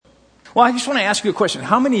Well, I just want to ask you a question.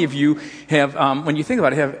 How many of you have, when you think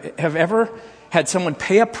about it, have ever had someone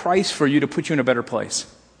pay a price for you to put you in a better place?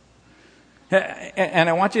 And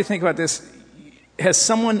I want you to think about this. Has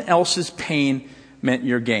someone else's pain meant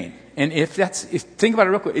your gain? And think about it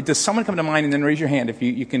real quick. Does someone come to mind, and then raise your hand if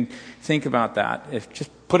you can think about that. Just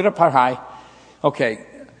put it up high. Okay.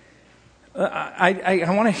 I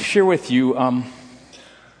want to share with you,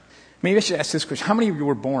 maybe I should ask this question. How many of you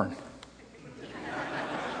were born?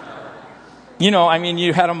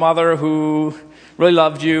 You had a mother who really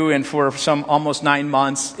loved you and for some almost 9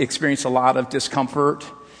 months experienced a lot of discomfort.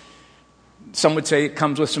 Some would say it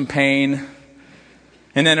comes with some pain.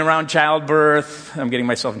 And then around childbirth, I'm getting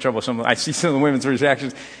myself in trouble. I see some of the women's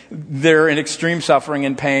reactions. They're in extreme suffering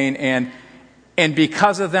and pain. And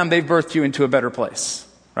because of them, they've birthed you into a better place,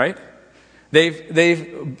 right?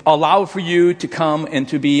 They've allowed for you to come and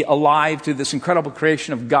to be alive to this incredible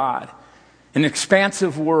creation of God, an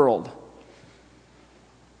expansive world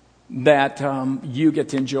that you get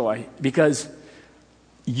to enjoy, because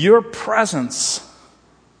your presence,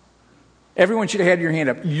 everyone should have had your hand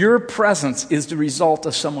up, your presence is the result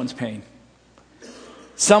of someone's pain.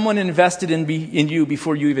 Someone invested in you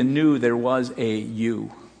before you even knew there was a you.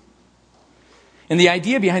 And the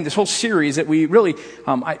idea behind this whole series that we really,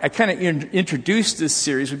 I kind of introduced this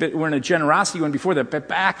series. We're in a generosity one before that, but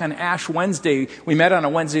back on Ash Wednesday, we met on a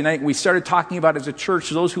Wednesday night, and we started talking about as a church,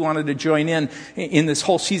 those who wanted to join in this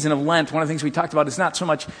whole season of Lent. One of the things we talked about is not so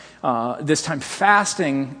much this time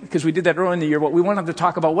fasting, because we did that early in the year, but we wanted to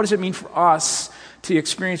talk about what does it mean for us to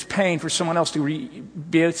experience pain for someone else to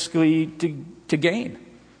gain,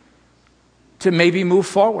 to maybe move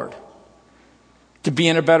forward, to be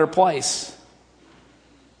in a better place.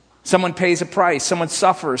 Someone pays a price, someone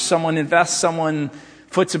suffers, someone invests, someone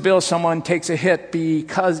foots a bill, someone takes a hit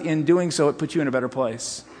because in doing so it puts you in a better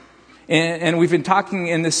place. And we've been talking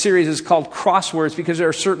in this series, it's called Crosswords, because there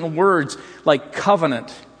are certain words like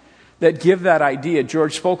covenant that give that idea.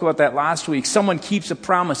 George spoke about that last week. Someone keeps a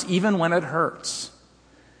promise even when it hurts.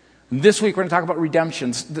 This week we're going to talk about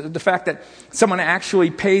redemptions, the fact that someone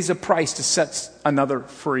actually pays a price to set another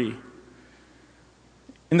free.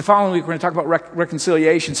 In the following week, we're going to talk about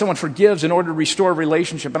reconciliation. Someone forgives in order to restore a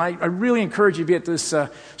relationship. And I really encourage you to be at this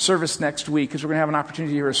service next week, because we're going to have an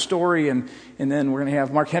opportunity to hear a story. And then we're going to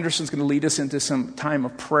have Mark Henderson's going to lead us into some time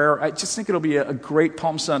of prayer. I just think it'll be a great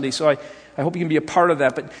Palm Sunday. So I hope you can be a part of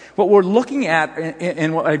that. But what we're looking at,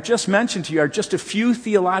 and what I've just mentioned to you, are just a few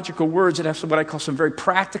theological words that have what I call some very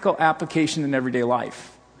practical application in everyday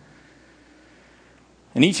life.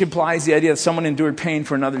 And each implies the idea that someone endured pain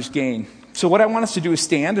for another's gain. So what I want us to do is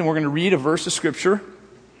stand, and we're going to read a verse of Scripture.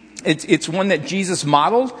 It's one that Jesus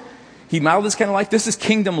modeled. He modeled this kind of life. This is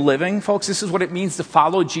kingdom living, folks. This is what it means to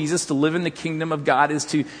follow Jesus, to live in the kingdom of God, is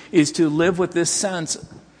to live with this sense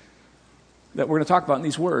that we're going to talk about in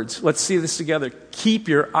these words. Let's see this together. Keep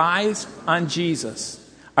your eyes on Jesus,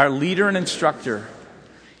 our leader and instructor.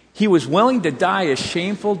 He was willing to die a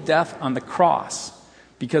shameful death on the cross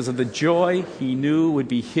because of the joy he knew would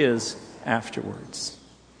be his afterwards.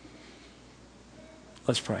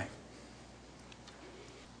 Let's pray.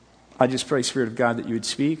 I just pray, Spirit of God, that you would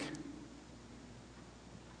speak.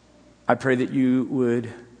 I pray that you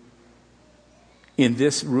would, in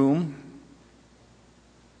this room,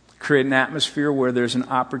 create an atmosphere where there's an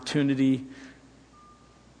opportunity,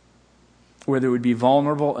 where there would be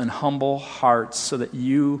vulnerable and humble hearts, so that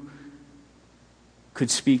you could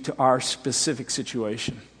speak to our specific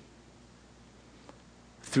situation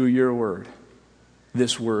through your word,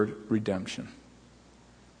 this word, redemption.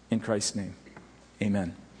 In Christ's name,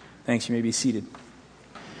 amen. Thanks. You may be seated.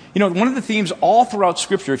 One of the themes all throughout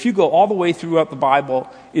Scripture, if you go all the way throughout the Bible,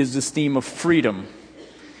 is this theme of freedom.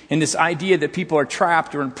 And this idea that people are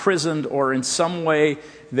trapped or imprisoned or in some way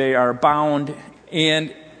they are bound.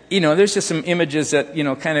 And, there's just some images that,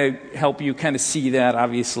 kind of help you kind of see that,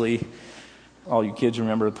 obviously. All you kids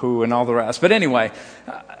remember the poo and all the rest. But anyway,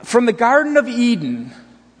 from the Garden of Eden,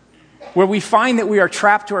 where we find that we are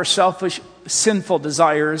trapped to our selfish, sinful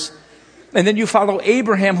desires. And then you follow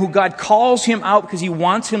Abraham, who God calls him out because he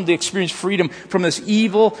wants him to experience freedom from this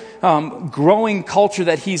evil, growing culture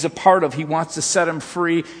that he's a part of. He wants to set him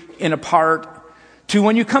free and apart. To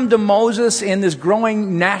when you come to Moses and this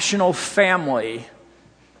growing national family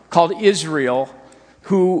called Israel,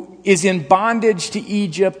 who is in bondage to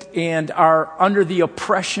Egypt and are under the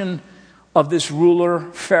oppression of this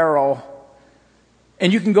ruler, Pharaoh.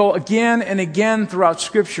 And you can go again and again throughout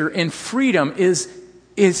Scripture, and freedom is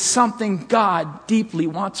something God deeply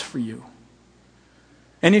wants for you.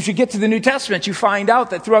 And if you get to the New Testament, you find out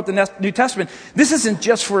that throughout the New Testament, this isn't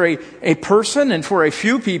just for a person and for a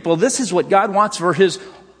few people. This is what God wants for his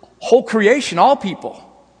whole creation, all people.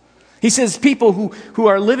 He says people who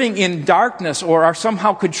are living in darkness or are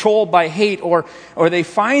somehow controlled by hate or they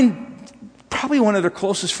find probably one of their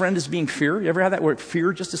closest friends is being fear. You ever had that where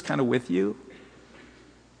fear just is kind of with you?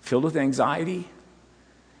 Filled with anxiety?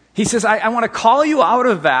 He says, I want to call you out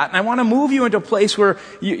of that, and I want to move you into a place where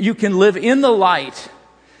you can live in the light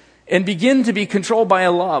and begin to be controlled by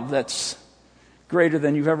a love that's greater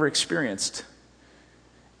than you've ever experienced.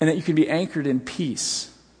 And that you can be anchored in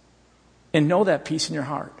peace and know that peace in your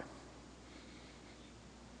heart.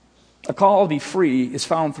 A call to be free is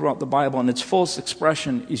found throughout the Bible, and its fullest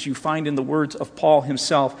expression is you find in the words of Paul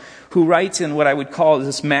himself, who writes in what I would call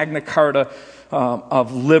this Magna Carta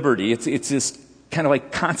of liberty. It's this kind of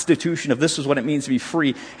like constitution of this is what it means to be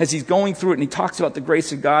free. As he's going through it and he talks about the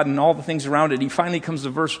grace of God and all the things around it, he finally comes to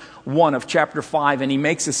verse 1 of chapter 5, and he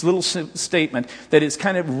makes this little statement that is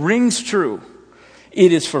kind of rings true.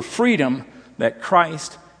 It is for freedom that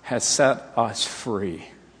Christ has set us free.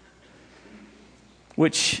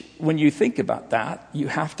 Which, when you think about that, you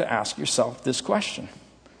have to ask yourself this question.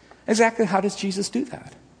 Exactly how does Jesus do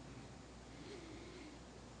that?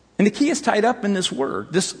 And the key is tied up in this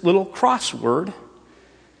word, this little crossword,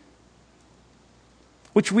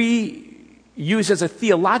 which we use as a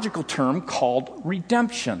theological term called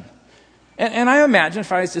redemption. And I imagine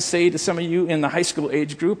if I was to say to some of you in the high school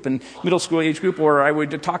age group and middle school age group, or I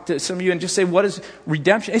would talk to some of you and just say, what is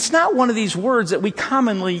redemption? It's not one of these words that we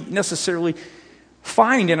commonly necessarily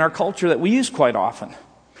find in our culture that we use quite often.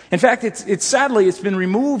 In fact, it's sadly, it's been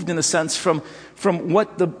removed in a sense from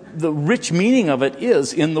what the rich meaning of it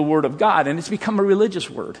is in the Word of God, and it's become a religious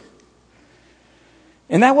word.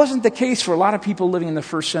 And that wasn't the case for a lot of people living in the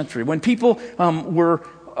first century. When people were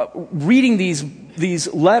reading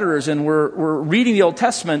these letters and were reading the Old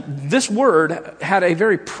Testament, this word had a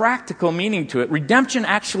very practical meaning to it. Redemption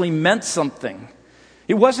actually meant something.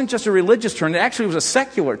 It wasn't just a religious term, it actually was a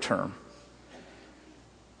secular term.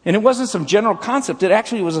 And it wasn't some general concept. It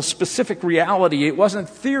actually was a specific reality. It wasn't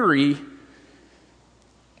theory.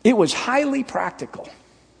 It was highly practical.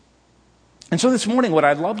 And so this morning, what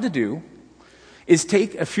I'd love to do is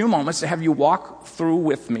take a few moments to have you walk through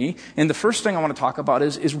with me. And the first thing I want to talk about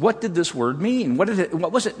is what did this word mean?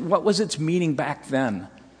 What was its meaning back then?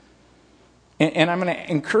 And I'm going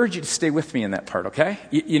to encourage you to stay with me in that part, okay?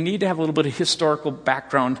 You need to have a little bit of historical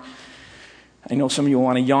background. I know some of you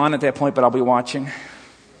want to yawn at that point, but I'll be watching.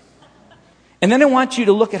 And then I want you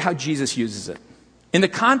to look at how Jesus uses it. In the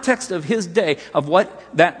context of his day, of what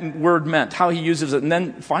that word meant, how he uses it. And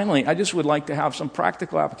then finally, I just would like to have some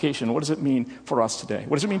practical application. What does it mean for us today?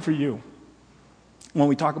 What does it mean for you when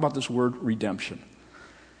we talk about this word redemption?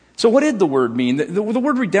 So what did the word mean? The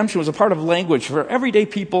word redemption was a part of language for everyday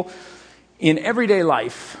people in everyday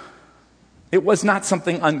life. It was not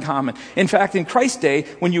something uncommon. In fact, in Christ's day,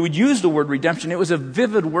 when you would use the word redemption, it was a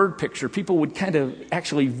vivid word picture. People would kind of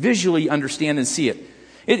actually visually understand and see it.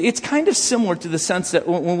 It's kind of similar to the sense that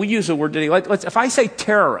when we use a word today, if I say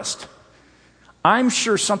terrorist, I'm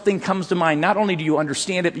sure something comes to mind. Not only do you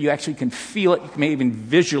understand it, but you actually can feel it. You may even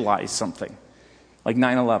visualize something, like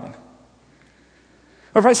 9/11.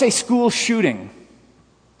 Or if I say school shooting,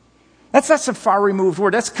 that's a far-removed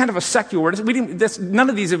word. That's kind of a secular word. None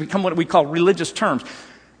of these have become what we call religious terms.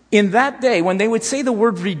 In that day, when they would say the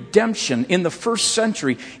word redemption in the first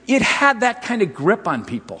century, it had that kind of grip on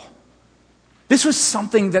people. This was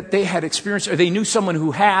something that they had experienced, or they knew someone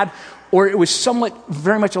who had, or it was somewhat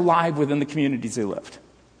very much alive within the communities they lived.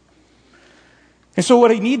 And so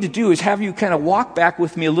what I need to do is have you kind of walk back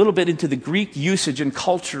with me a little bit into the Greek usage and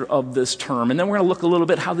culture of this term. And then we're going to look a little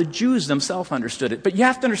bit how the Jews themselves understood it. But you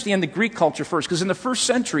have to understand the Greek culture first, because in the first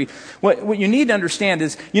century, what you need to understand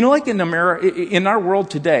is, like in America, in our world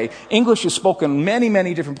today, English is spoken in many,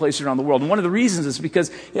 many different places around the world. And one of the reasons is because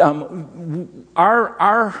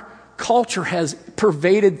our culture has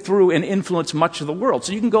pervaded through and influenced much of the world.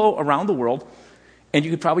 So you can go around the world and you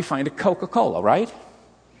could probably find a Coca-Cola, right?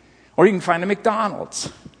 Or you can find a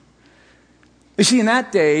McDonald's. You see, in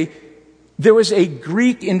that day, there was a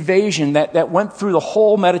Greek invasion that went through the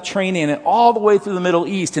whole Mediterranean and all the way through the Middle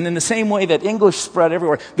East. And in the same way that English spread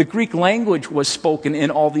everywhere, the Greek language was spoken in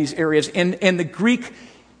all these areas. And the Greek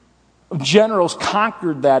generals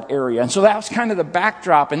conquered that area. And so that was kind of the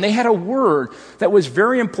backdrop. And they had a word that was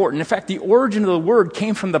very important. In fact, the origin of the word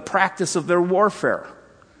came from the practice of their warfare.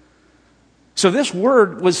 So this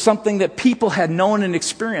word was something that people had known and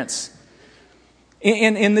experienced.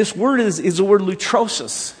 And this word is the word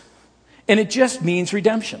lutrosis. And it just means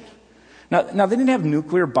redemption. Now they didn't have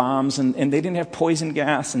nuclear bombs and they didn't have poison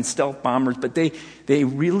gas and stealth bombers, but they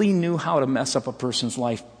really knew how to mess up a person's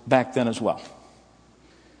life back then as well.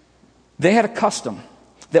 They had a custom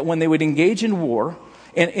that when they would engage in war,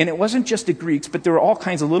 and it wasn't just the Greeks, but there were all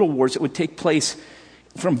kinds of little wars that would take place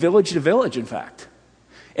from village to village, in fact.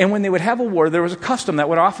 And when they would have a war, there was a custom that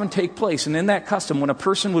would often take place. And in that custom, when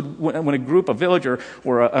a group, a village, or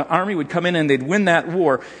an army would come in and they'd win that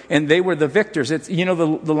war, and they were the victors. It's,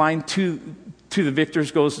 the line, to the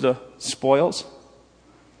victors goes the spoils.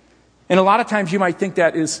 And a lot of times you might think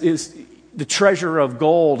that is the treasure of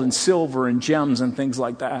gold and silver and gems and things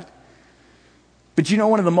like that. But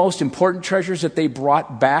one of the most important treasures that they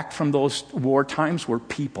brought back from those war times were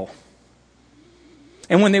people.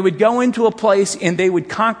 And when they would go into a place and they would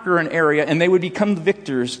conquer an area and they would become the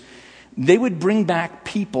victors, they would bring back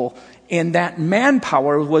people. And that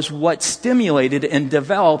manpower was what stimulated and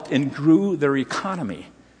developed and grew their economy.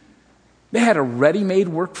 They had a ready-made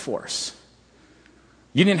workforce.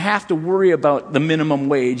 You didn't have to worry about the minimum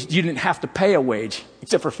wage. You didn't have to pay a wage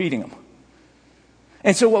except for feeding them.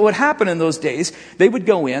 And so what would happen in those days, they would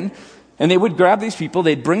go in and they would grab these people,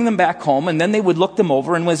 they'd bring them back home, and then they would look them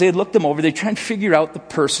over. And as they'd look them over, they'd try and figure out the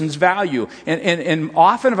person's value. And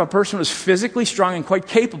often if a person was physically strong and quite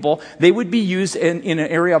capable, they would be used in an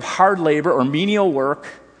area of hard labor or menial work.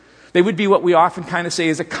 They would be what we often kind of say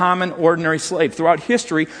is a common, ordinary slave. Throughout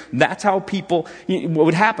history, that's how what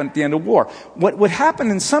would happen at the end of war. What would happen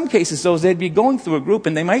in some cases, though, is they'd be going through a group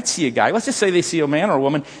and they might see a guy. Let's just say they see a man or a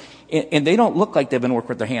woman, and they don't look like they've been working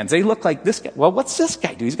with their hands. They look like this guy. Well, what's this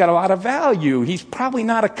guy do? He's got a lot of value. He's probably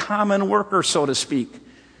not a common worker, so to speak.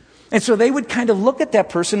 And so they would kind of look at that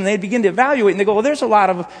person and they'd begin to evaluate, and they go, well, there's a lot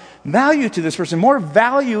of value to this person. More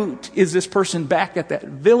value is this person back at that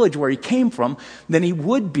village where he came from than he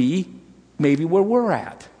would be maybe where we're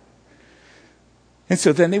at. And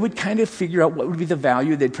so then they would kind of figure out what would be the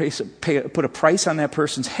value. They'd put a price on that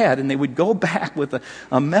person's head, and they would go back with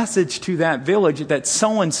a message to that village that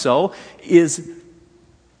so-and-so is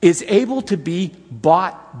able to be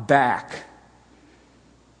bought back.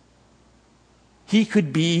 He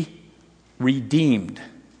could be redeemed.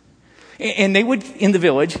 And they would, in the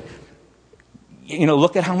village,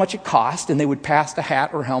 look at how much it cost, and they would pass the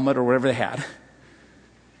hat or helmet or whatever they had.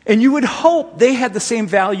 And you would hope they had the same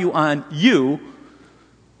value on you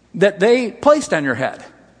that they placed on your head.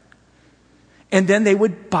 And then they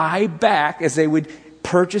would buy back, as they would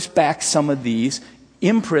purchase back some of these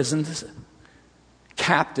imprisoned,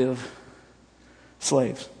 captive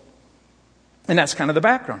slaves. And that's kind of the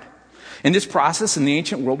background. And this process in the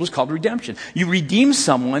ancient world was called redemption. You redeemed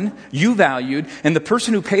someone you valued, and the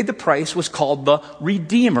person who paid the price was called the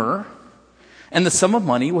redeemer, and the sum of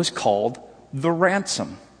money was called the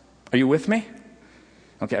ransom. Are you with me?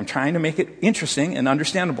 Okay, I'm trying to make it interesting and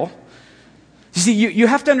understandable. You see, you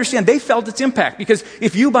have to understand, they felt its impact, because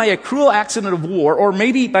if you, by a cruel accident of war, or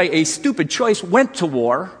maybe by a stupid choice, went to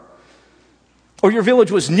war, or your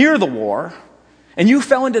village was near the war, and you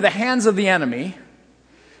fell into the hands of the enemy,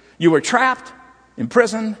 you were trapped,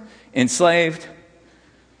 imprisoned, enslaved,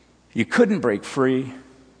 you couldn't break free,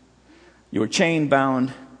 you were chain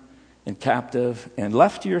bound and captive and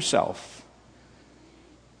left to yourself,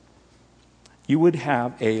 you would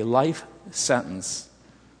have a life sentence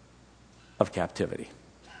of captivity.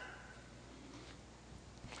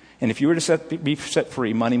 And if you were to be set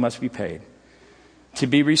free, money must be paid. To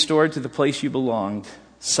be restored to the place you belonged,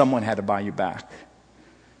 someone had to buy you back.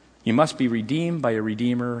 You must be redeemed by a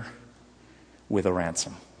redeemer with a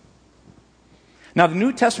ransom. Now, the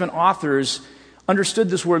New Testament authors understood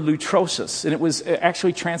this word lutrosis, and it was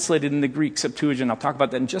actually translated in the Greek Septuagint. I'll talk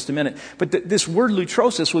about that in just a minute. But this word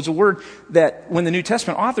lutrosis was a word that when the New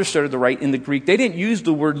Testament authors started to write in the Greek, they didn't use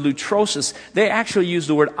the word lutrosis. They actually used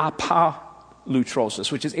the word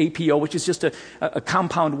apalutrosis, which is APO, which is just a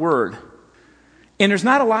compound word. And there's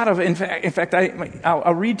not a lot of, in fact,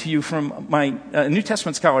 I'll read to you from my New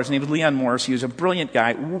Testament scholar. His name is Leon Morris. He was a brilliant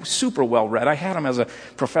guy, super well read. I had him as a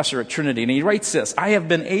professor at Trinity. And he writes this: I have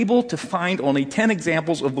been able to find only 10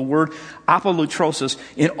 examples of the word apalutrosis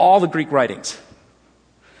in all the Greek writings.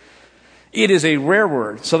 It is a rare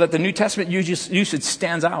word, so that the New Testament usage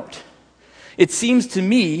stands out. It seems that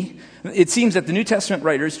the New Testament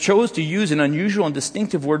writers chose to use an unusual and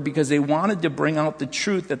distinctive word because they wanted to bring out the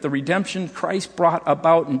truth that the redemption Christ brought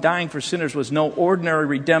about in dying for sinners was no ordinary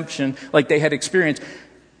redemption like they had experienced,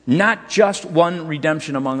 not just one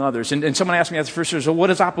redemption among others. And someone asked me at the first service, so what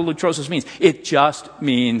does apalutrosis mean? It just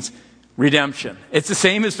means redemption. It's the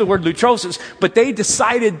same as the word lutrosis, but they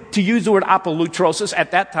decided to use the word apalutrosis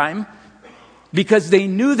at that time because they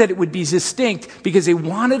knew that it would be distinct, because they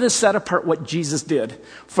wanted to set apart what Jesus did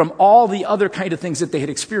from all the other kind of things that they had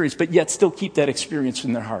experienced, but yet still keep that experience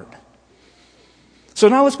in their heart. So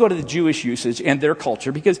now let's go to the Jewish usage and their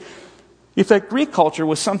culture, because If that Greek culture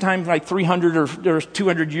was sometime like 300 or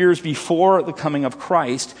 200 years before the coming of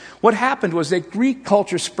Christ, what happened was that Greek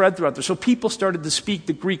culture spread throughout there. So people started to speak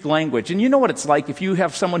the Greek language. And you know what it's like if you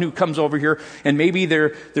have someone who comes over here and maybe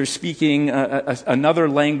they're speaking another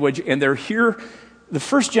language and they're here. The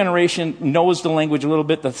first generation knows the language a little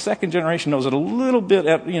bit. The second generation knows it a little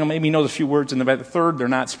bit, maybe knows a few words. And by the third, they're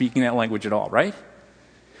not speaking that language at all, right?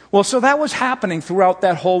 Well, so that was happening throughout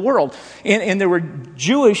that whole world. And there were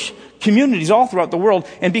Jewish communities all throughout the world.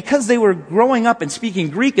 And because they were growing up and speaking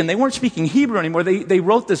Greek and they weren't speaking Hebrew anymore, they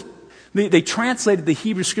wrote this, they translated the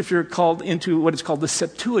Hebrew scripture into what is called the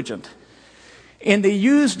Septuagint. And they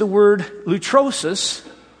used the word lutrosis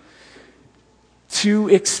to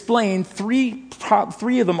explain three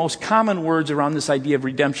of the most common words around this idea of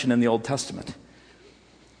redemption in the Old Testament.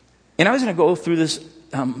 And I was going to go through this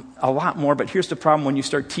a lot more, but here's the problem when you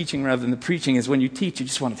start teaching rather than the preaching is when you teach, you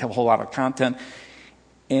just want to have a whole lot of content,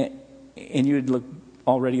 and you'd look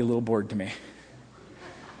already a little bored to me.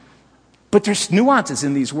 But there's nuances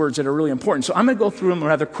in these words that are really important, so I'm going to go through them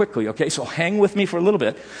rather quickly, okay? So hang with me for a little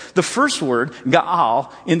bit. The first word,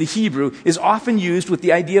 ga'al, in the Hebrew, is often used with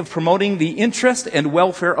the idea of promoting the interest and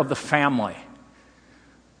welfare of the family.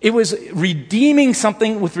 It was redeeming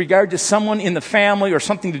something with regard to someone in the family or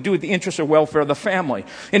something to do with the interest or welfare of the family.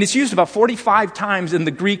 And it's used about 45 times in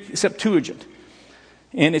the Greek Septuagint.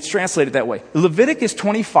 And it's translated that way. Leviticus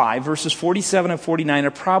 25, verses 47 and 49 are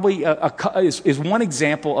probably is one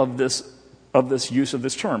example of this use of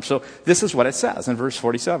this term. So this is what it says in verse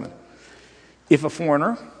 47. If a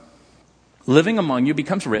foreigner living among you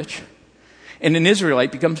becomes rich, and an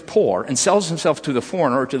Israelite becomes poor and sells himself to the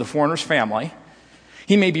foreigner or to the foreigner's family,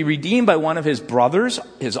 he may be redeemed by one of his brothers,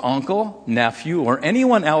 his uncle, nephew, or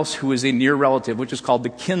anyone else who is a near relative, which is called the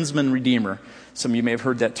kinsman redeemer. Some of you may have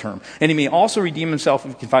heard that term. And he may also redeem himself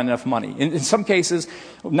if he can find enough money. In some cases,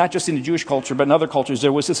 not just in the Jewish culture, but in other cultures,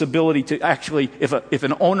 there was this ability to actually, if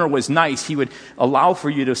an owner was nice, he would allow for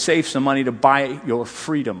you to save some money to buy your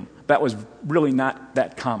freedom. That was really not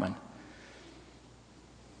that common.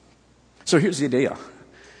 So here's the idea.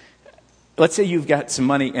 Let's say you've got some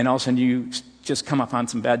money and all of a sudden you just come up on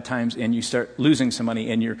some bad times and you start losing some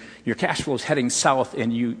money and your cash flow is heading south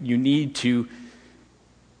and you need to,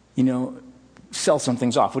 sell some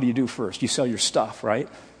things off. What do you do first? You sell your stuff, right?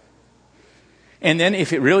 And then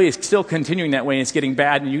if it really is still continuing that way and it's getting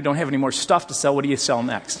bad and you don't have any more stuff to sell, what do you sell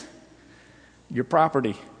next? Your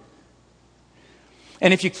property.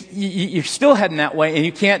 And if you're still heading that way and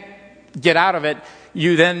you can't get out of it,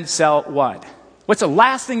 you then sell what? What's the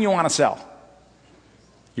last thing you want to sell?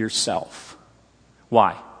 Yourself.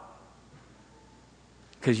 Why?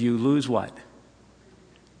 Because you lose what?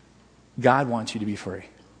 God wants you to be free.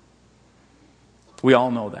 We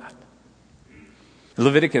all know that.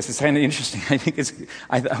 Leviticus is kind of interesting. I think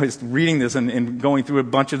I was reading this and going through a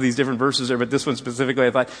bunch of these different verses there, but this one specifically,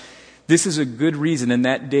 I thought, this is a good reason in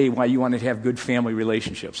that day why you wanted to have good family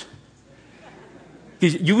relationships.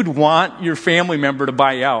 Because you would want your family member to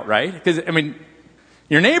buy you out, right? Because,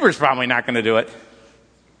 your neighbor's probably not going to do it.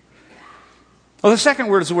 Well, the second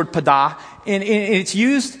word is the word pada, and it's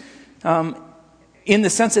used in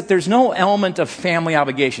the sense that there's no element of family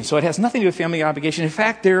obligation. So it has nothing to do with family obligation. In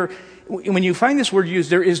fact, when you find this word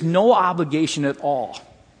used, there is no obligation at all.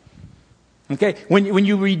 Okay? When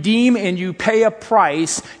you redeem and you pay a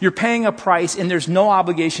price, you're paying a price and there's no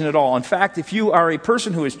obligation at all. In fact, if you are a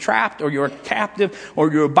person who is trapped or you're captive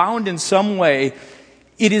or you're bound in some way,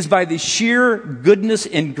 it is by the sheer goodness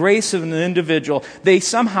and grace of an individual. They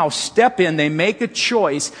somehow step in, they make a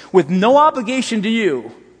choice with no obligation to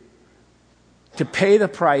you to pay the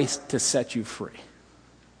price to set you free.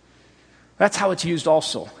 That's how it's used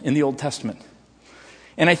also in the Old Testament.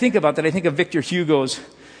 And I think about that. I think of Victor Hugo's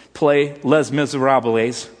play Les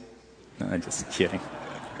Miserables. No, I'm just kidding.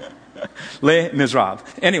 Les Miserables.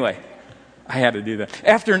 Anyway, I had to do that.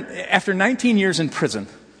 After 19 years in prison,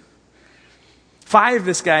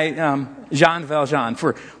 this guy, Jean Valjean,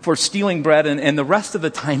 for stealing bread, and the rest of the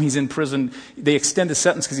time he's in prison, they extend his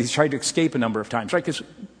sentence because he's tried to escape a number of times, right? Because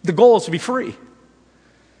the goal is to be free.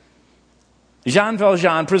 Jean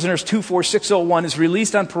Valjean, prisoners 24601, is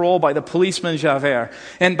released on parole by the policeman Javert.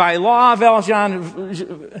 And by law,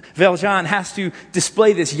 Valjean has to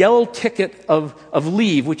display this yellow ticket of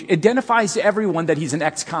leave, which identifies to everyone that he's an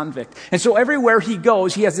ex-convict. And so everywhere he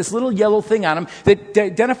goes, he has this little yellow thing on him that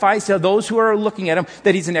identifies to those who are looking at him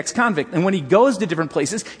that he's an ex-convict. And when he goes to different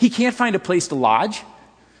places, he can't find a place to lodge.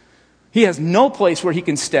 He has no place where he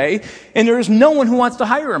can stay, and there is no one who wants to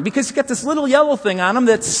hire him because he's got this little yellow thing on him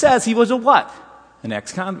that says he was a what? An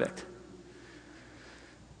ex-convict.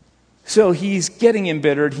 So he's getting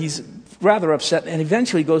embittered. He's rather upset, and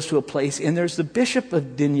eventually goes to a place, and there's the Bishop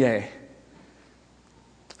of Digne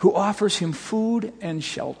who offers him food and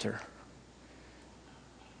shelter.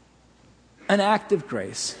 An act of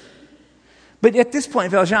grace. But at this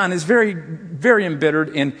point, Valjean is very, very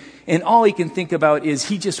embittered, and all he can think about is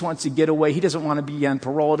he just wants to get away. He doesn't want to be on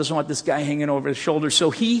parole. He doesn't want this guy hanging over his shoulder.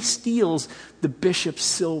 So he steals the bishop's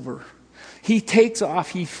silver. He takes off,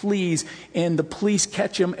 he flees, and the police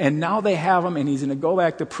catch him, and now they have him, and he's going to go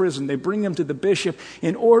back to prison. They bring him to the bishop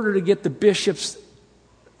in order to get the bishop's,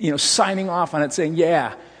 signing off on it, saying,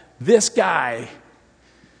 yeah, this guy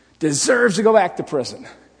deserves to go back to prison.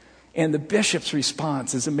 And the bishop's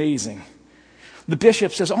response is amazing. The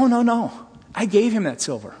bishop says, oh, no, I gave him that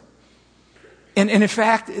silver. And in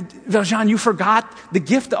fact, Valjean, you forgot the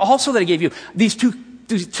gift also that I gave you. These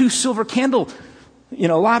two silver candle,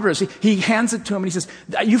 lavers. He hands it to him and he says,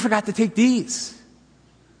 you forgot to take these.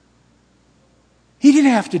 He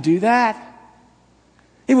didn't have to do that.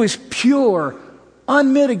 It was pure,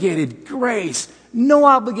 unmitigated grace, no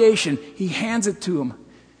obligation. He hands it to him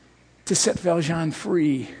to set Valjean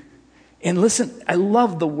free. And listen, I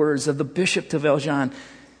love the words of the bishop to Valjean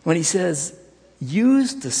when he says,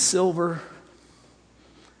 use the silver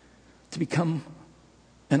to become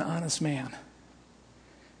an honest man.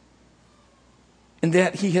 And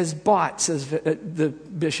that he has bought, says the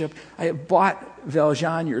bishop, I have bought,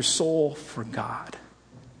 Valjean, your soul for God.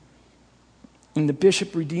 And the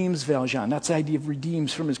bishop redeems Valjean. That's the idea of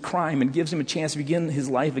redeems from his crime and gives him a chance to begin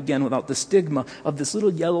his life again without the stigma of this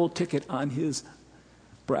little yellow ticket on his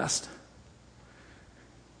breast.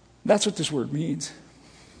 That's what this word means.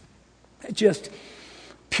 Just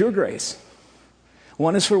pure grace.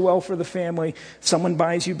 One is for welfare of the family. Someone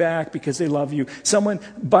buys you back because they love you. Someone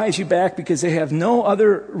buys you back because they have no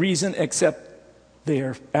other reason except they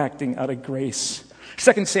are acting out of grace.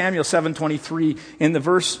 2 Samuel 7:23, and the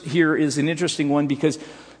verse here is an interesting one because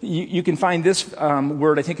you can find this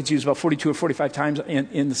word, I think it's used about 42 or 45 times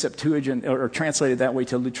in the Septuagint, or translated that way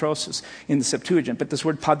to lutrosis in the Septuagint. But this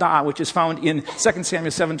word pada, which is found in 2 Samuel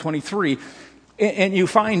 7:23, and you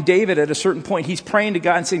find David at a certain point, he's praying to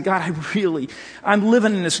God and saying, God, I'm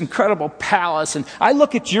living in this incredible palace, and I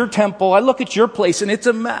look at your temple, I look at your place, and it's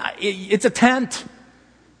a tent.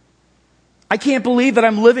 I can't believe that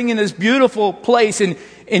I'm living in this beautiful place, and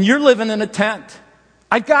you're living in a tent.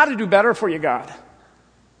 I've got to do better for you, God.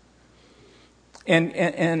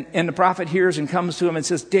 And the prophet hears and comes to him and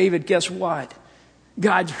says, David, guess what?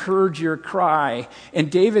 God heard your cry.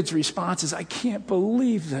 And David's response is, I can't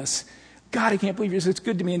believe this. God, I can't believe this. It's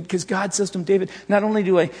good to me. And because God says to him, David, not only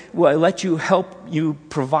will I let you help you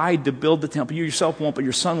provide to build the temple, you yourself won't, but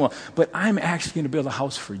your son will, but I'm actually going to build a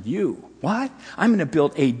house for you. What? I'm going to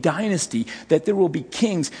build a dynasty that there will be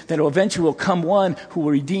kings that eventually will come one who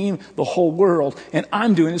will redeem the whole world. And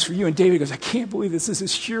I'm doing this for you. And David goes, I can't believe this. This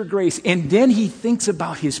is sheer grace. And then he thinks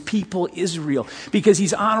about his people, Israel, because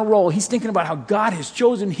he's on a roll. He's thinking about how God has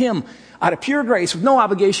chosen him out of pure grace with no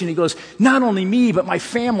obligation. He goes, not only me, but my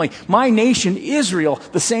family, my nation, Israel,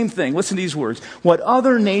 the same thing. Listen to these words. What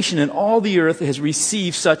other nation in all the earth has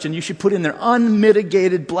received such, and you should put in their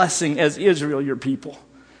unmitigated blessing as Israel, your people?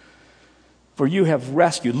 For you have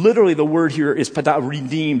rescued. Literally, the word here is pada,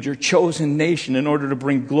 redeemed, your chosen nation in order to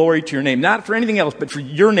bring glory to your name. Not for anything else, but for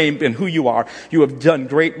your name and who you are. You have done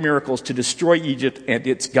great miracles to destroy Egypt and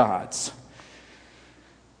its gods.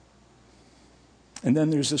 And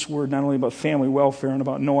then there's this word not only about family welfare and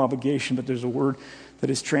about no obligation, but there's a word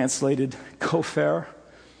that is translated kofer.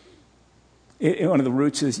 One of the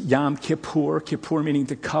roots is Yom Kippur, Kippur meaning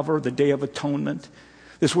to cover, the Day of Atonement.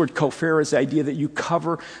 This word kofer is the idea that you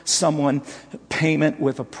cover someone payment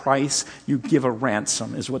with a price. You give a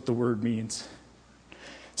ransom is what the word means.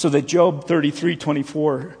 So that Job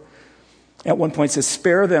 33:24 at one point says,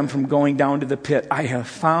 spare them from going down to the pit. I have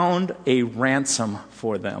found a ransom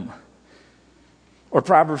for them. Or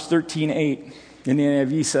Proverbs 13:8 in the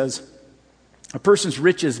NIV says, a person's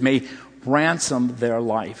riches may ransom their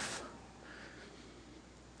life.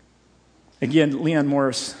 Again, Leon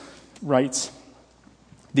Morris writes,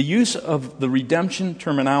 the use of the redemption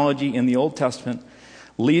terminology in the Old Testament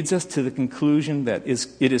leads us to the conclusion that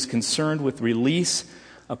it is concerned with release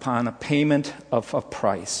upon a payment of a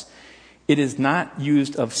price. It is not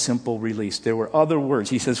used of simple release. There were other words.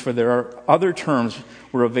 He says, for there are other terms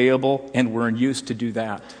were available and were in use to do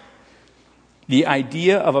that. The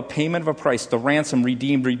idea of a payment of a price, the ransom,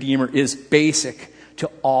 redeemed, redeemer, is basic to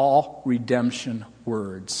all redemption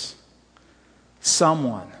words.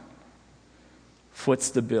 Someone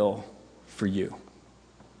foots the bill for you.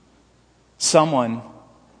 Someone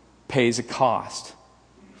pays a cost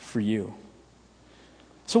for you.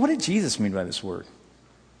 So what did Jesus mean by this word?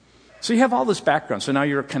 So you have all this background. So now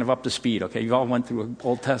you're kind of up to speed, okay? You all went through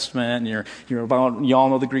Old Testament, and you all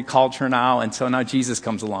know the Greek culture now, and so now Jesus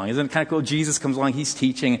comes along. Isn't it kind of cool? Jesus comes along, he's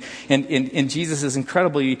teaching, and Jesus is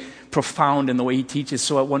incredibly profound in the way he teaches.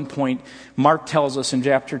 So at one point, Mark tells us in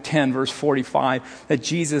chapter 10, verse 45, that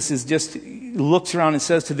Jesus looks around and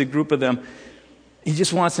says to the group of them, he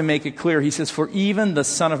just wants to make it clear. He says, for even the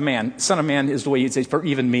Son of Man is the way he'd say, for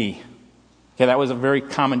even me. Okay, that was a very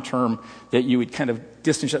common term that you would kind of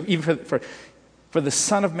distance. Even for the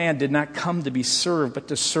Son of Man did not come to be served, but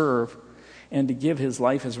to serve and to give his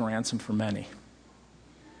life as a ransom for many.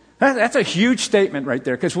 That's a huge statement right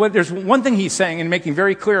there, because there's one thing he's saying and making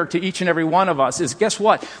very clear to each and every one of us is, guess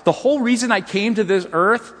what? The whole reason I came to this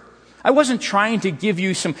earth, I wasn't trying to give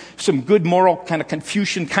you some good moral kind of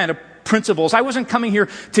Confucian kind of principles. I wasn't coming here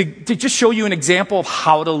to just show you an example of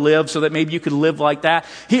how to live so that maybe you could live like that.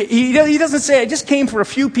 He doesn't say, I just came for a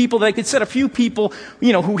few people that I could set a few people,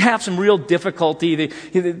 who have some real difficulty.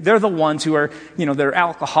 They're the ones who are, they're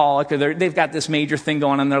alcoholic or they've got this major thing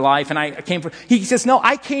going on in their life. And he says, no,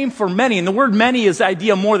 I came for many. And the word many is the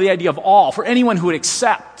idea of all, for anyone who would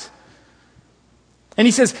accept. And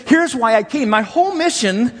he says, here's why I came. My whole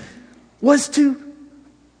mission was to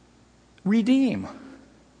redeem.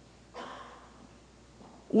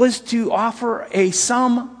 Was to offer a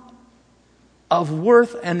sum of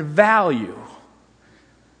worth and value,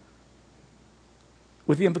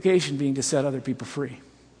 with the implication being to set other people free.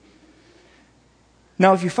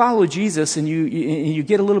 Now, if you follow Jesus and you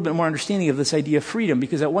get a little bit more understanding of this idea of freedom,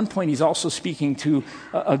 because at one point he's also speaking to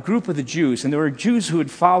a group of the Jews, and there were Jews who would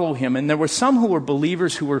follow him, and there were some who were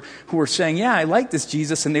believers who were saying, yeah, I like this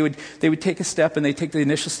Jesus, and they would take a step, and they'd take the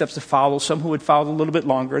initial steps to follow, some who would follow a little bit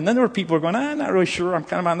longer, and then there were people who were going, I'm not really sure, I'm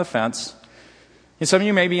kind of on the fence. And some of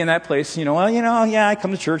you may be in that place, yeah, I come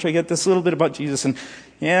to church, I get this little bit about Jesus, and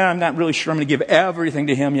yeah, I'm not really sure I'm going to give everything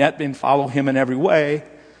to him yet, and follow him in every way.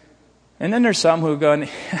 And then there's some who are going,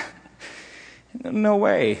 no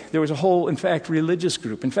way. There was a whole, in fact, religious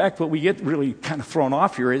group. In fact, what we get really kind of thrown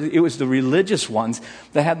off here, it was the religious ones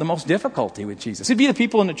that had the most difficulty with Jesus. It'd be the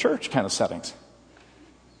people in the church kind of settings.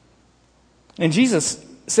 And Jesus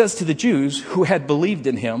says to the Jews who had believed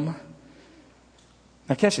in him,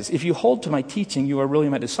 now catch this, if you hold to my teaching, you are really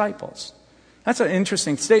my disciples. That's an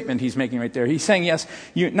interesting statement he's making right there. He's saying, yes,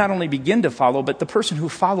 you not only begin to follow, but the person who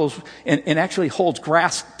follows and actually holds,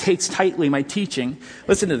 takes tightly my teaching,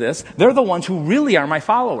 listen to this, they're the ones who really are my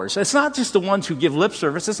followers. It's not just the ones who give lip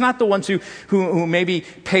service. It's not the ones who maybe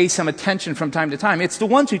pay some attention from time to time. It's the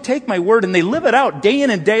ones who take my word and they live it out day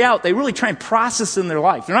in and day out. They really try and process in their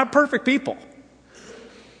life. They're not perfect people.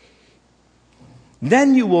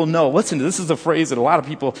 Then you will know, listen to this, is a phrase that a lot of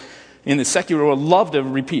people in the secular world love to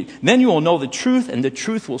repeat. Then you will know the truth, and the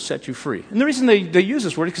truth will set you free. And the reason they use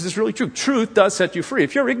this word is because it's really true. Truth does set you free.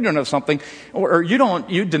 If you're ignorant of something, or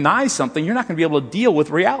you deny something, you're not going to be able to deal with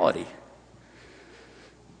reality.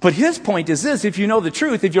 But his point is this: if you know the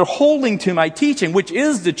truth, if you're holding to my teaching, which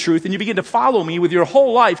is the truth, and you begin to follow me with your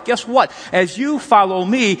whole life, guess what? As you follow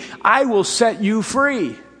me, I will set you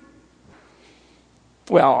free.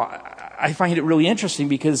 Well, I find it really interesting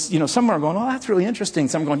because, some are going, oh, that's really interesting.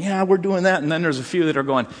 Some are going, yeah, we're doing that. And then there's a few that are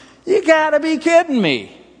going, you got to be kidding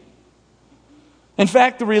me. In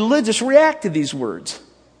fact, the religious react to these words.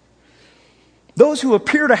 Those who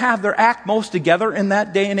appear to have their act most together in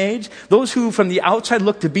that day and age, those who from the outside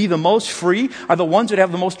look to be the most free, are the ones that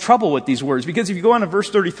have the most trouble with these words. Because if you go on to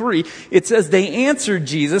verse 33, it says, they answered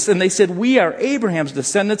Jesus and they said, we are Abraham's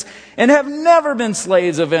descendants and have never been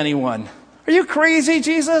slaves of anyone. Are you crazy,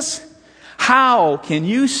 Jesus? How can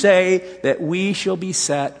you say that we shall be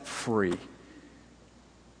set free?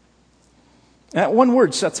 That one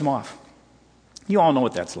word sets them off. You all know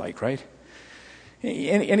what that's like, right?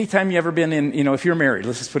 Anytime you ever been in, if you're married,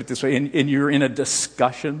 let's just put it this way, and you're in a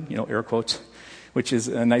discussion, air quotes, which is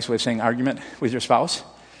a nice way of saying argument with your spouse.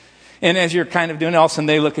 And as you're kind of doing it, all of a sudden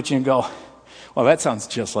they look at you and go, well, that sounds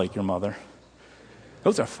just like your mother.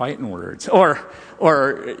 Those are fighting words. Or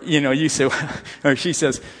you say, or she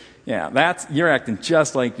says, yeah, you're acting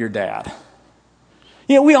just like your dad.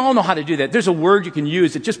 We all know how to do that. There's a word you can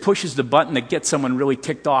use that just pushes the button that gets someone really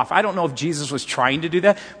ticked off. I don't know if Jesus was trying to do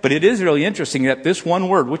that, but it is really interesting that this one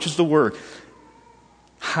word, which is the word,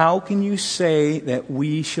 how can you say that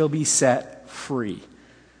we shall be set free?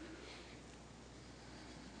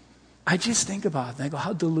 I just think about it and I go,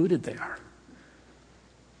 how deluded they are.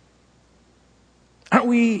 Aren't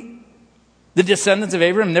we the descendants of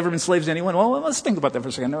Abraham, never been slaves to anyone? Well, let's think about that for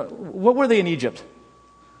a second. What were they in Egypt?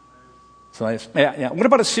 Slaves. Yeah. What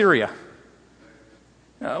about Assyria?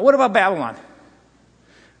 What about Babylon?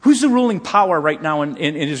 Who's the ruling power right now in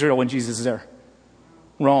Israel when Jesus is there?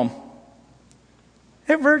 Rome.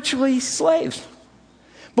 They're virtually slaves.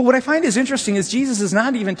 But what I find is interesting is Jesus is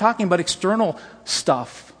not even talking about external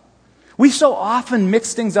stuff. We so often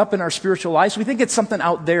mix things up in our spiritual lives. We think it's something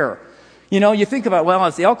out there. You know, you think about, well,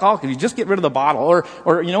 it's the alcohol, if you just get rid of the bottle.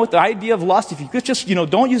 Or you know, with the idea of lust, if you could just,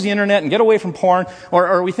 don't use the internet and get away from porn.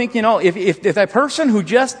 Or we think, if that person who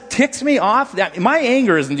just ticks me off, my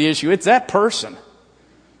anger isn't the issue, it's that person.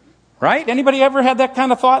 Right? Anybody ever had that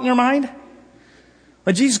kind of thought in their mind?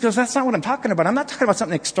 But Jesus goes, that's not what I'm talking about. I'm not talking about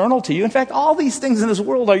something external to you. In fact, all these things in this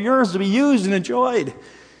world are yours to be used and enjoyed.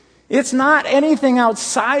 It's not anything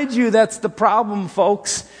outside you that's the problem,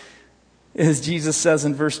 folks. As Jesus says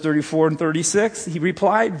in verse 34 and 36, he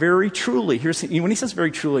replied, very truly. When he says very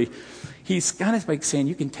truly, he's kind of like saying,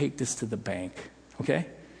 you can take this to the bank. Okay?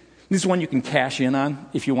 This is one you can cash in on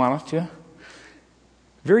if you want to.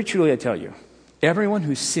 Very truly, I tell you, everyone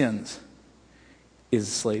who sins is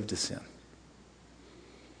a slave to sin.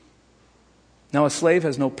 Now, a slave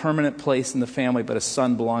has no permanent place in the family, but a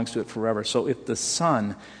son belongs to it forever. So if the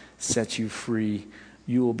Son sets you free,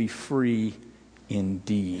 you will be free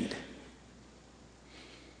indeed.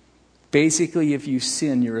 Basically, if you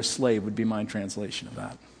sin, you're a slave, would be my translation of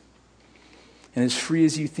that. And as free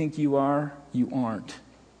as you think you are, you aren't.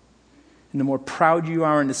 And the more proud you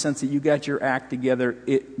are in the sense that you got your act together,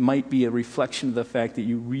 it might be a reflection of the fact that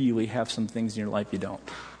you really have some things in your life you don't.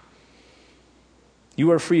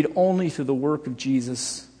 You are freed only through the work of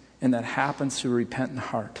Jesus, and that happens through a repentant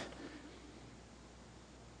heart.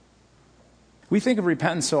 We think of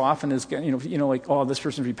repentance so often as, like, oh, this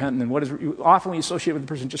person's repentant, and often we associate with the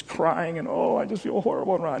person just crying and, oh, I just feel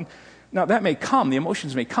horrible and run. Now, that may come, the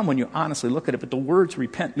emotions may come when you honestly look at it, but the word to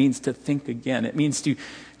repent means to think again. It means to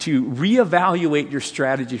reevaluate your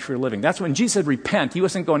strategy for living. That's when Jesus said repent. He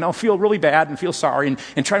wasn't going, feel really bad and feel sorry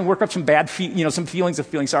and try and work up some some feelings of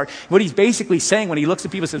feeling sorry. What he's basically saying when he looks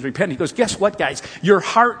at people and says repent, he goes, guess what, guys? Your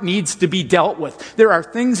heart needs to be dealt with. There are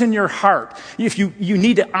things in your heart. If you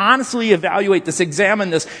need to honestly evaluate this, examine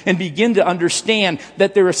this, and begin to understand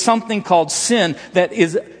that there is something called sin that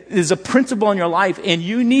is a principle in your life, and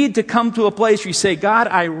you need to come to a place where you say, God,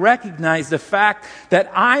 I recognize the fact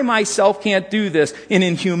that I myself can't do this, and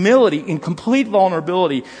in humility, in complete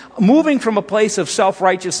vulnerability, moving from a place of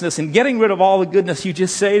self-righteousness and getting rid of all the goodness, you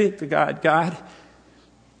just say to God,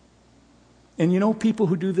 and people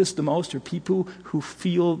who do this the most are people who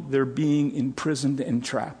feel they're being imprisoned and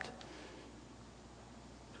trapped.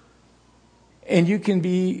 And you can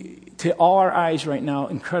be, to all our eyes right now,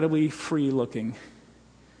 incredibly free looking.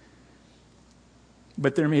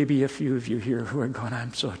 But there may be a few of you here who are going,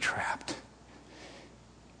 I'm so trapped.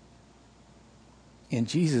 And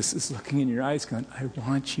Jesus is looking in your eyes going, I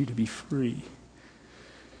want you to be free.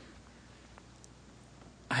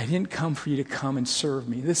 I didn't come for you to come and serve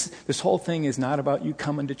me. This whole thing is not about you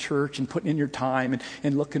coming to church and putting in your time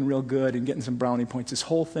and looking real good and getting some brownie points. This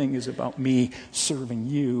whole thing is about me serving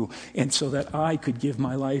you, and so that I could give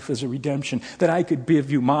my life as a redemption, that I could give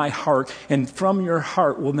you my heart, and from your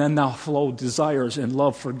heart will then now flow desires and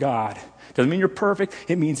love for God. Doesn't mean you're perfect.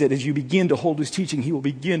 It means that as you begin to hold his teaching, he will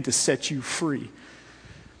begin to set you free.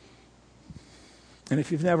 And if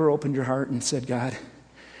you've never opened your heart and said, God,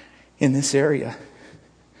 in this area,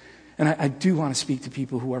 and I do want to speak to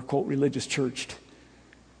people who are, quote, religious churched.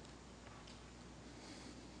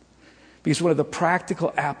 Because one of the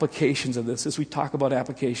practical applications of this, as we talk about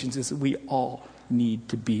applications, is that we all need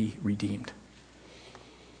to be redeemed.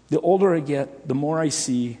 The older I get, the more I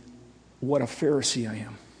see what a Pharisee I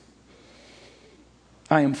am.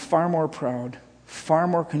 I am far more proud, far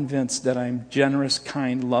more convinced that I'm generous,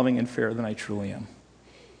 kind, loving, and fair than I truly am.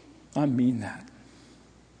 I mean that.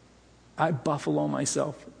 I buffalo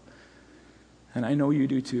myself. And I know you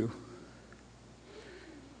do too.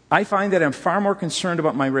 I find that I'm far more concerned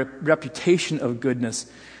about my reputation of goodness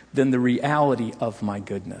than the reality of my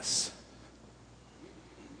goodness.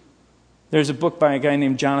 There's a book by a guy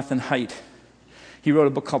named Jonathan Haidt. He wrote a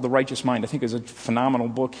book called The Righteous Mind. I think it's a phenomenal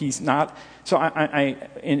book. He's not, so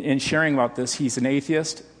in sharing about this, he's an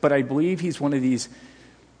atheist, but I believe he's one of these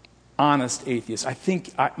honest atheists. I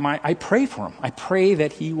pray for him. I pray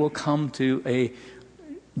that he will come to a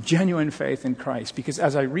genuine faith in Christ, because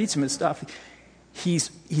as I read some of his stuff,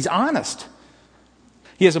 he's honest.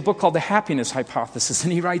 He has a book called The Happiness Hypothesis,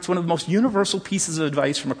 and he writes one of the most universal pieces of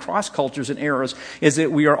advice from across cultures and eras is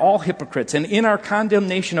that we are all hypocrites, and in our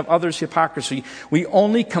condemnation of others' hypocrisy, we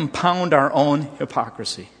only compound our own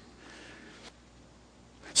hypocrisy.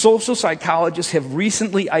 Social psychologists have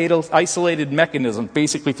recently isolated mechanisms,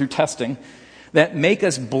 basically through testing, that make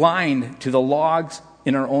us blind to the logs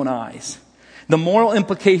in our own eyes. The moral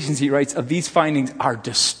implications, he writes, of these findings are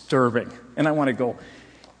disturbing. And I want to go,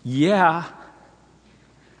 yeah,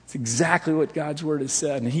 It's exactly what God's word has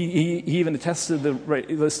said. And he even attests to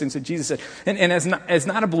those things that Jesus said. And as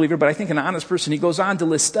not a believer, but I think an honest person, he goes on to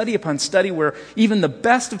list study upon study where even the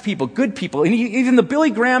best of people, good people, and even the Billy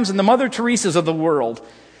Grahams and the Mother Teresas of the world,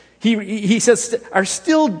 he says, are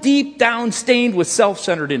still deep down stained with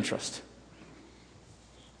self-centered interest.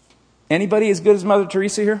 Anybody as good as Mother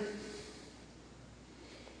Teresa here?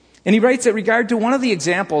 And he writes that regard to one of the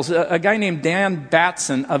examples, a guy named Dan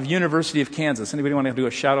Batson of University of Kansas. Anybody want to do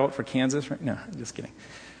a shout out for Kansas? Right? No, I'm just kidding.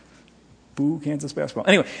 Boo, Kansas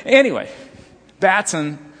basketball. Anyway,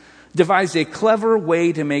 Batson devised a clever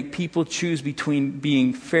way to make people choose between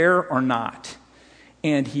being fair or not.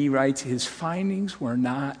 And he writes, his findings were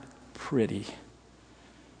not pretty.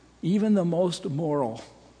 Even the most moral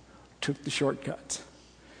took the shortcuts.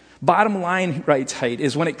 Bottom line, writes Haidt,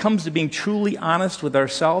 is when it comes to being truly honest with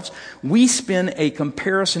ourselves, we spin a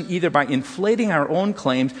comparison either by inflating our own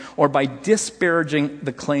claims or by disparaging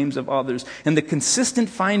the claims of others. And the consistent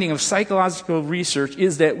finding of psychological research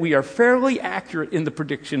is that we are fairly accurate in the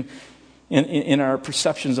prediction in our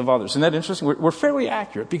perceptions of others. Isn't that interesting? We're fairly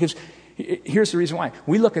accurate because here's the reason why.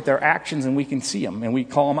 We look at their actions and we can see them and we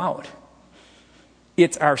call them out.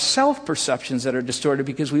 It's our self-perceptions that are distorted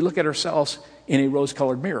because we look at ourselves in a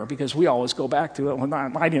rose-colored mirror because we always go back to it. Well,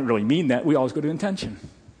 I didn't really mean that. We always go to intention.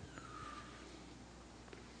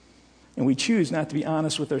 And we choose not to be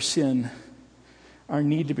honest with our sin, our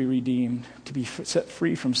need to be redeemed, to be set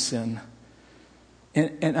free from sin.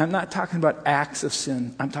 And I'm not talking about acts of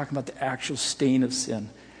sin. I'm talking about the actual stain of sin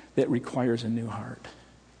that requires a new heart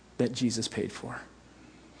that Jesus paid for.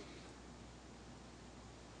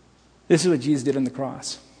 This is what Jesus did on the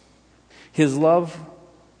cross. His love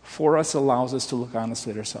for us allows us to look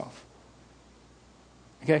honestly at ourselves.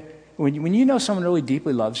 Okay? When you know someone really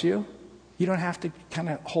deeply loves you, you don't have to kind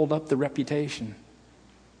of hold up the reputation.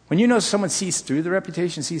 When you know someone sees through the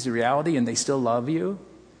reputation, sees the reality, and they still love you.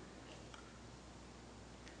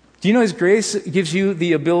 Do you know His grace gives you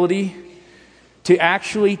the ability to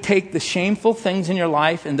actually take the shameful things in your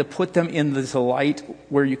life and to put them in this light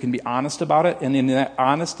where you can be honest about it. And in that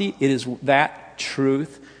honesty, it is that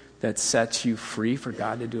truth that sets you free for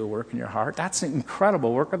God to do a work in your heart. That's an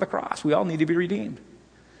incredible work of the cross. We all need to be redeemed.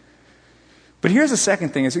 But here's the second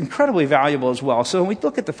thing. It's incredibly valuable as well. So when we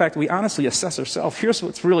look at the fact that we honestly assess ourselves, here's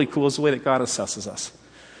what's really cool is the way that God assesses us.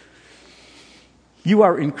 You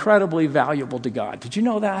are incredibly valuable to God. Did you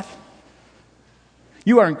know that?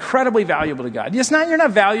 You are incredibly valuable to God. You're not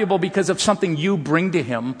valuable because of something you bring to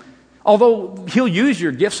Him. Although He'll use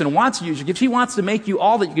your gifts and wants to use your gifts, He wants to make you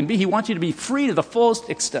all that you can be. He wants you to be free to the fullest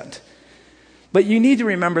extent. But you need to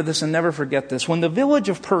remember this and never forget this. When the village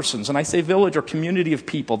of persons, and I say village or community of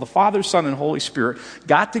people, the Father, Son, and Holy Spirit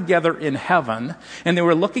got together in heaven, and they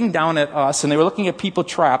were looking down at us, and they were looking at people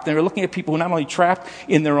trapped, and they were looking at people who not only trapped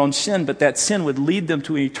in their own sin, but that sin would lead them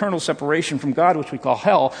to an eternal separation from God, which we call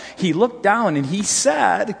hell. He looked down and He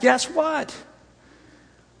said, guess what?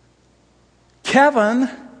 Kevin,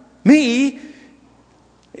 me,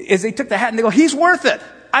 as they took the hat and they go, he's worth it.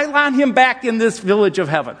 I want him back in this village of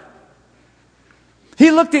heaven. He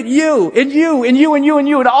looked at you, and you, and you, and you, and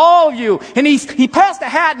you, and all of you. And he passed the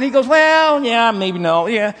hat, and he goes, well, yeah, maybe no,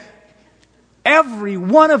 yeah. Every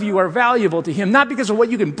one of you are valuable to Him, not because of what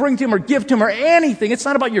you can bring to Him or give to Him or anything. It's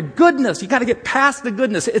not about your goodness. You got to get past the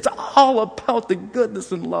goodness. It's all about the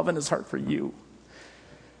goodness and love in His heart for you.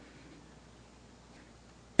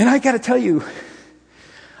 And I got to tell you,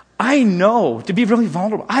 I know, to be really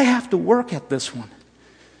vulnerable, I have to work at this one.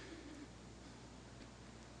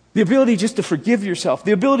 The ability just to forgive yourself.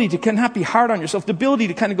 The ability to not be hard on yourself. The ability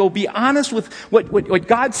to kind of go be honest with what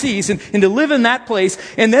God sees and to live in that place.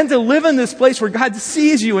 And then to live in this place where God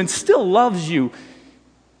sees you and still loves you.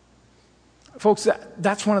 Folks,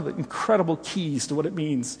 that's one of the incredible keys to what it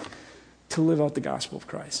means to live out the gospel of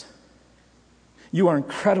Christ. You are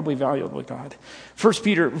incredibly valuable to God. 1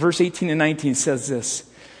 Peter verse 18 and 19 says this.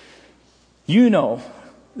 You know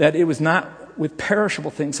that it was not with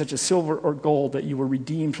perishable things such as silver or gold that you were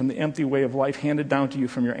redeemed from the empty way of life handed down to you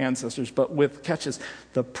from your ancestors, but with, catch this,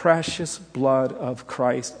 the precious blood of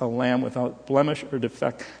Christ, a lamb without blemish or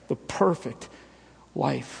defect, the perfect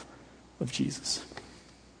life of Jesus.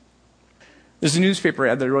 There's a newspaper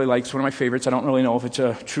ad that I really like. It's one of my favorites. I don't really know if it's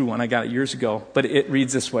a true one. I got it years ago. But it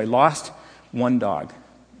reads this way. Lost one dog,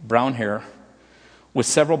 brown hair, with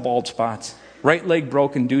several bald spots, right leg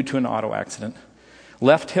broken due to an auto accident,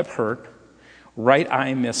 left hip hurt, right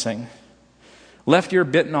eye missing, left ear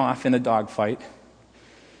bitten off in a dog fight,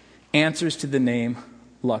 answers to the name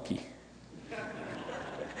Lucky.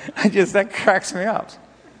 That cracks me up.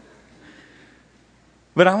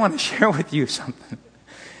 But I want to share with you something.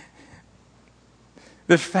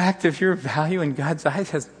 The fact of your value in God's eyes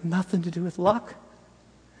has nothing to do with luck.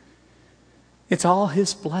 It's all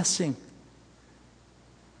His blessing.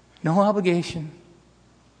 No obligation.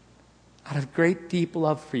 Out of great, deep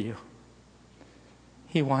love for you,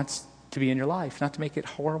 He wants to be in your life, not to make it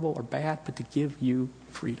horrible or bad, but to give you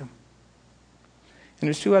freedom. And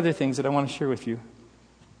there's two other things that I want to share with you.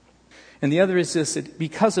 And the other is this, that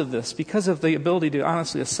because of the ability to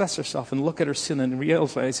honestly assess ourselves and look at our sin and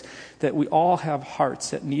realize that we all have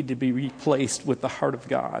hearts that need to be replaced with the heart of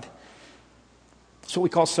God. That's what we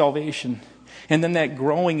call salvation. And then that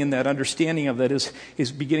growing in that understanding of that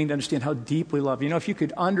is beginning to understand how deeply loved. You know, if you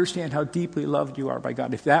could understand how deeply loved you are by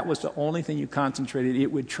God, if that was the only thing you concentrated,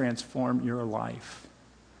 it would transform your life.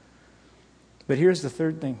 But here's the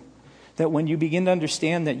third thing. That when you begin to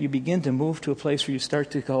understand that, you begin to move to a place where you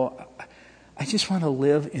start to go, I just want to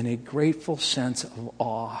live in a grateful sense of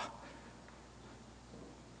awe.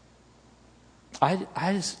 I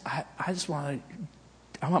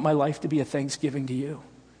want my life to be a thanksgiving to you.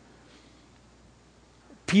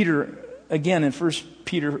 Peter, again in 1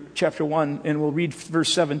 Peter chapter 1, and we'll read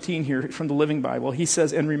verse 17 here from the Living Bible. He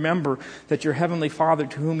says, and remember that your heavenly Father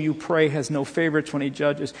to whom you pray has no favorites when He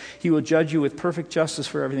judges. He will judge you with perfect justice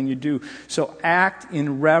for everything you do. So act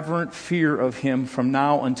in reverent fear of Him from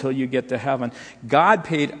now until you get to heaven. God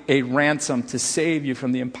paid a ransom to save you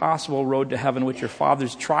from the impossible road to heaven which your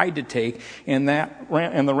fathers tried to take. And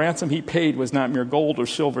the ransom He paid was not mere gold or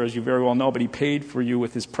silver, as you very well know, but He paid for you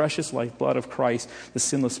with His precious lifeblood of Christ, the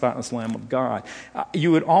sinless, spotless Lamb of God.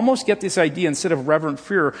 You would almost get this idea, instead of reverent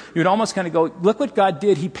fear, you would almost kind of go, look what God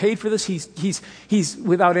did. He paid for this. He's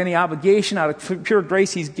without any obligation, out of pure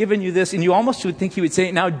grace, He's given you this. And you almost would think He would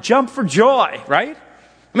say, now jump for joy, right?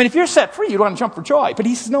 I mean, if you're set free, you'd want to jump for joy. But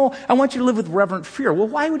He says, no, I want you to live with reverent fear. Well,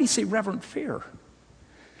 why would He say reverent fear?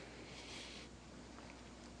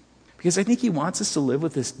 Because I think He wants us to live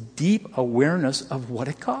with this deep awareness of what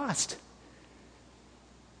it cost.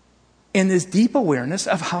 And this deep awareness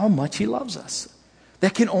of how much He loves us.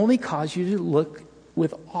 That can only cause you to look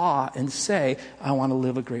with awe and say, I want to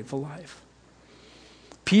live a grateful life.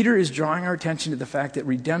 Peter is drawing our attention to the fact that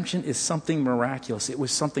redemption is something miraculous. It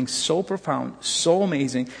was something so profound, so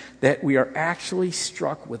amazing, that we are actually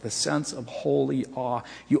struck with a sense of holy awe.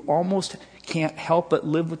 You almost can't help but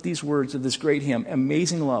live with these words of this great hymn,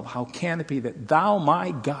 Amazing Love. How can it be that Thou, my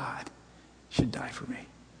God, should die for me?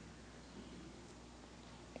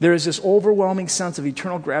 There is this overwhelming sense of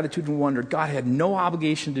eternal gratitude and wonder. God had no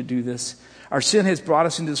obligation to do this. Our sin has brought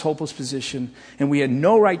us into this hopeless position, and we had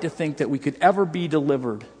no right to think that we could ever be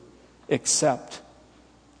delivered, except,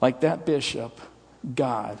 like that bishop,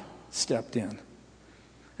 God stepped in.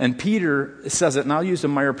 And Peter says it, and I'll use a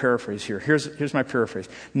Meyer paraphrase here. Here's my paraphrase.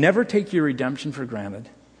 Never take your redemption for granted.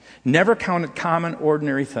 Never count it common,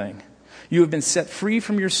 ordinary thing. You have been set free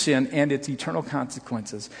from your sin and its eternal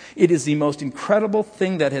consequences. It is the most incredible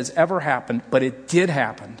thing that has ever happened, but it did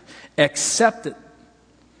happen. Accept it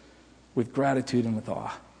with gratitude and with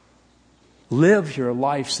awe. Live your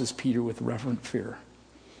life, says Peter, with reverent fear.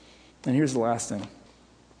 And here's the last thing.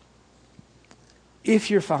 If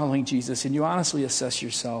you're following Jesus and you honestly assess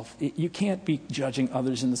yourself, you can't be judging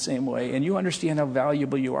others in the same way, and you understand how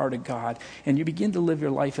valuable you are to God, and you begin to live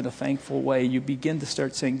your life in a thankful way, you begin to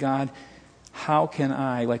start saying, God, how can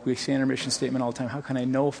I, like we say in our mission statement all the time, how can I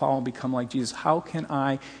know, follow, and become like Jesus? How can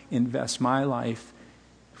I invest my life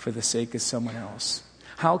for the sake of someone else?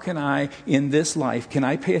 How can I, in this life, can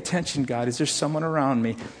I pay attention, God? Is there someone around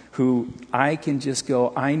me who I can just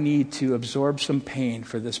go, I need to absorb some pain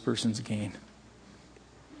for this person's gain?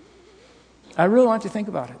 I really want you to think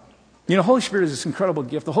about it. You know, Holy Spirit is this incredible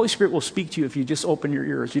gift. The Holy Spirit will speak to you if you just open your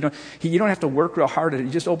ears. You don't have to work real hard at it. You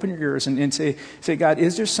just open your ears and say, God,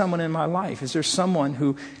 is there someone in my life? Is there someone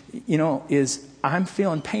who, I'm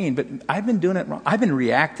feeling pain, but I've been doing it wrong. I've been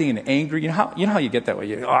reacting and angry. You know how you get that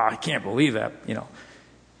way? I can't believe that.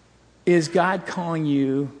 Is God calling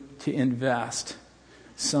you to invest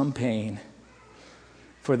some pain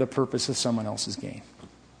for the purpose of someone else's gain?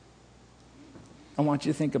 I want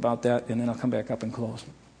you to think about that, and then I'll come back up and close.